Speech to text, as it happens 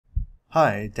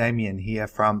Hi, Damien here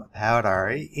from Power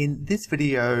Diary. In this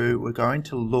video, we're going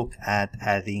to look at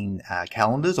adding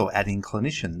calendars or adding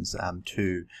clinicians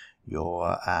to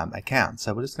your account.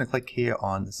 So we're just going to click here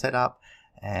on Setup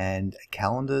and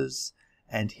Calendars,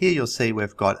 and here you'll see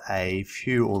we've got a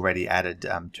few already added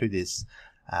to this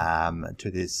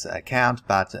account.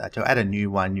 But to add a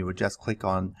new one, you would just click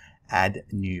on Add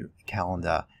New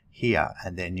Calendar here,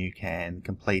 and then you can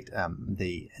complete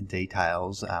the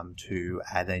details to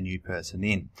add a new person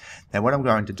in. Now what I'm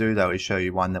going to do though is show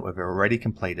you one that we've already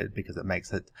completed, because it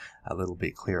makes it a little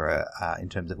bit clearer in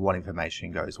terms of what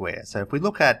information goes where. So if we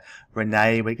look at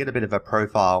Renee, we get a bit of a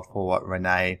profile for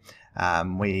Renee.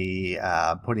 We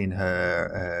put in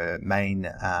her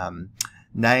main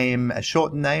name, a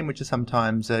shortened name, which is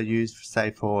sometimes used, say,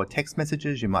 for text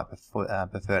messages. You might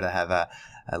prefer to have a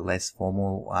less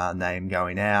formal name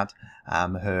going out.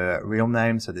 Her real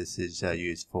name, so this is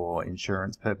used for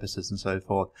insurance purposes and so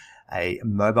forth. A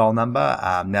mobile number.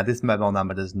 Now this mobile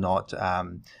number does not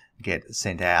get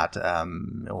sent out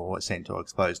or sent or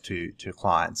exposed to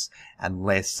clients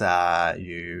unless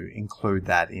you include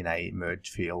that in a merge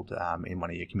field in one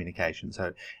of your communications.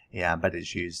 So yeah, but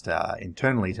it's used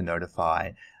internally to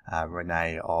notify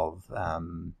Renee of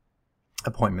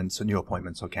appointments or new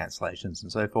appointments or cancellations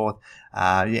and so forth.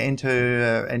 You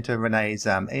enter Renee's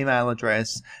email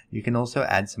address. You can also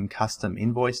add some custom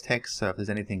invoice text, so if there's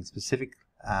anything specific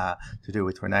to do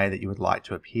with Renee that you would like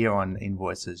to appear on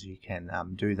invoices, you can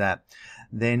do that.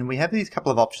 Then we have these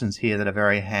couple of options here that are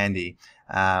very handy.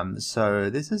 So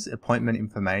this is appointment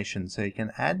information, so you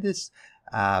can add this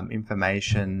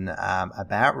information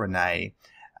about Renee,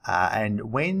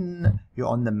 and when you're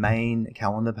on the main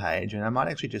calendar page, and I might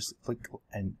actually just flick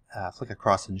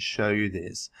across and show you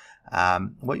this,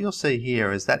 what you'll see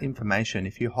here is that information.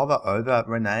 If you hover over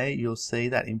Renee, you'll see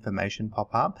that information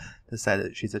pop up to say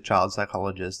that she's a child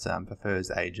psychologist, prefers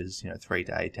ages 3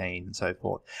 to 18 and so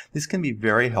forth. This can be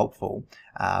very helpful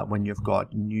when you've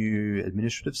got new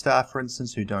administrative staff, for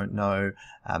instance, who don't know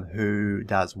who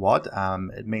does what.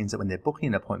 It means that when they're booking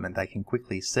an appointment, they can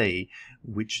quickly see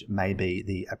which may be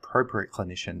the appropriate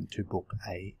clinician to book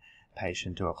a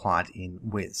patient or a client in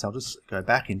with. So I'll just go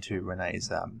back into Renee's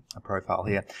profile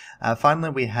here.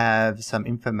 Finally, we have some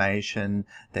information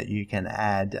that you can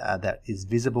add that is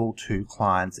visible to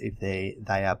clients if they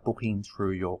are booking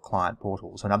through your client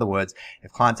portal. So in other words,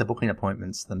 if clients are booking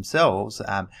appointments themselves,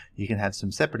 you can have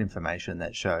some separate information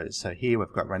that shows. So here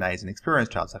we've got Renee's an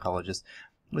experienced child psychologist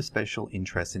with special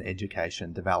interest in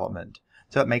education development.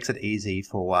 So it makes it easy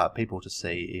for people to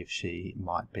see if she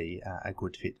might be a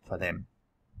good fit for them.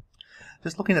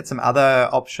 Just looking at some other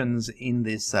options in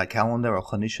this calendar or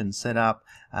clinician setup,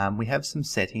 we have some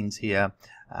settings here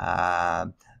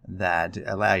that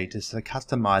allow you to sort of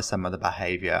customize some of the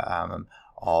behavior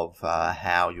of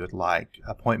how you would like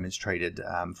appointments treated.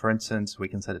 For instance, we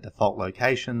can set a default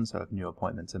location, so if new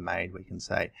appointments are made, we can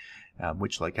say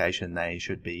which location they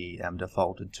should be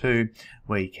defaulted to.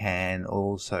 We can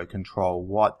also control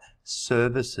what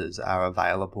services are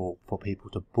available for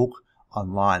people to book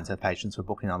online. So patients who are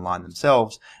booking online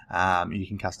themselves, you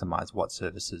can customize what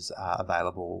services are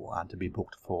available to be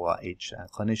booked for each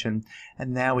clinician.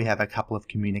 And now we have a couple of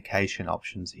communication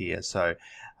options here. So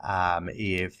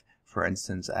if, for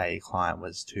instance, a client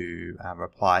was to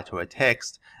reply to a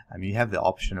text, you have the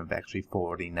option of actually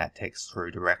forwarding that text through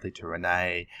directly to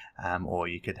Renee, or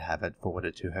you could have it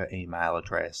forwarded to her email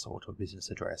address or to a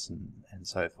business address and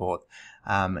so forth.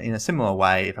 In a similar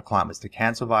way, if a client was to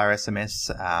cancel via SMS,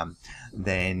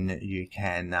 then you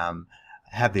can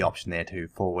have the option there to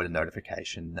forward a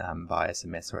notification by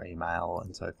SMS or email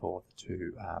and so forth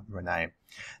to Renee.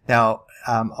 Now,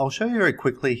 I'll show you very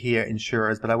quickly here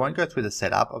insurers, but I won't go through the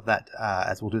setup of that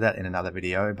as we'll do that in another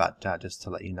video, but just to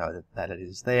let you know that it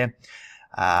is there.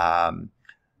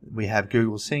 We have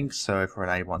Google Sync, so if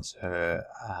Renee wants her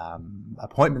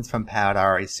appointments from Power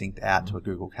Diary synced out to a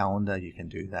Google Calendar, you can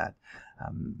do that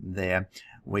there.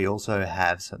 We also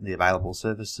have the available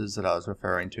services that I was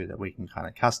referring to that we can kind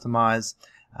of customize,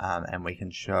 and we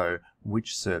can show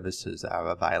which services are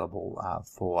available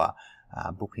for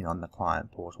booking on the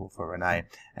client portal for Renee.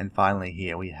 And finally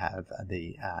here we have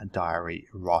the diary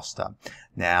roster.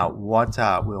 Now what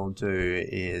we'll do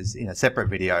is, in a separate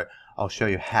video, I'll show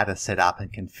you how to set up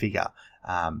and configure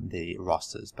the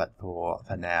rosters, but for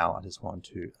now I just want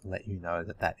to let you know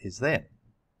that that is there.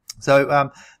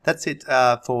 So that's it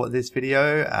for this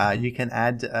video. You can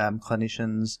add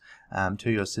clinicians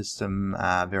to your system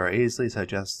very easily, so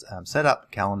just set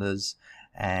up calendars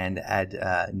and add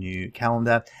a new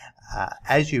calendar.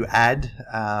 As you add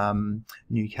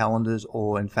new calendars,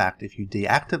 or in fact if you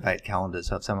deactivate calendars,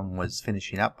 so if someone was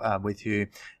finishing up with you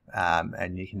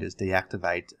and you can just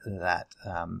deactivate that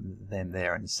them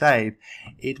there and save,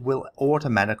 it will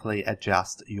automatically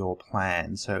adjust your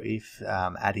plan. So if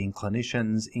adding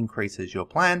clinicians increases your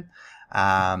plan,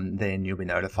 then you'll be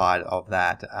notified of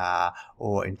that,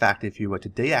 or in fact if you were to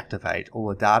deactivate, all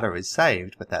the data is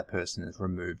saved but that person is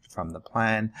removed from the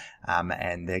plan,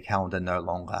 and their calendar no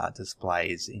longer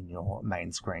displays in your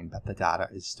main screen, but the data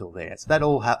is still there. So that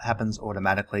all happens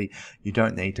automatically. You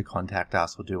don't need to contact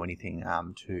us or do anything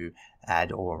to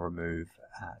add or remove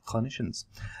clinicians.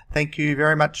 Thank you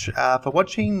very much for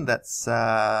watching. That's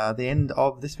the end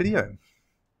of this video.